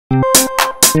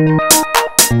Good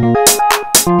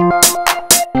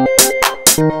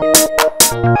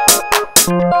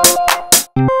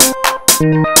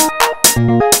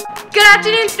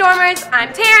afternoon, Stormers. I'm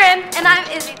Taryn. And I'm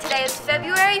Izzy. Today is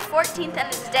February 14th and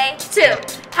it's day 2.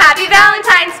 Happy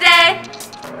Valentine's Day!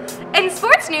 In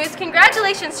sports news,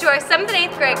 congratulations to our 7th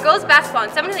and 8th grade girls basketball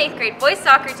and 7th and 8th grade boys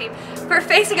soccer team for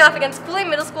facing off against Floyd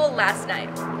Middle School last night.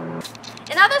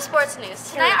 In other sports news,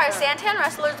 tonight our Santan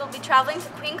wrestlers will be traveling to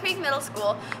Queen Creek Middle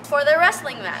School for their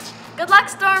wrestling match. Good luck,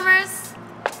 Stormers!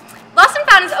 Lost and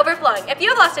Found is overflowing. If you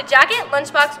have lost a jacket,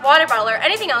 lunchbox, water bottle, or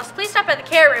anything else, please stop by the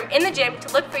care room in the gym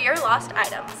to look for your lost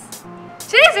items.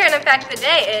 Today's random fact of the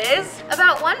day is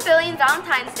about 1 billion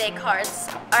Valentine's Day cards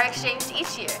are exchanged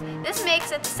each year. This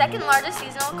makes it the second largest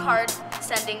seasonal card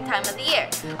sending time of the year.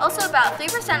 Also, about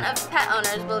 3% of pet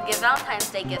owners will give Valentine's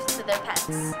Day gifts to their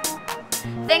pets.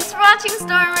 Thanks for watching,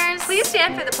 Stormers! Please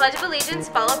stand for the Pledge of Allegiance,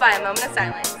 followed by a moment of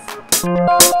silence.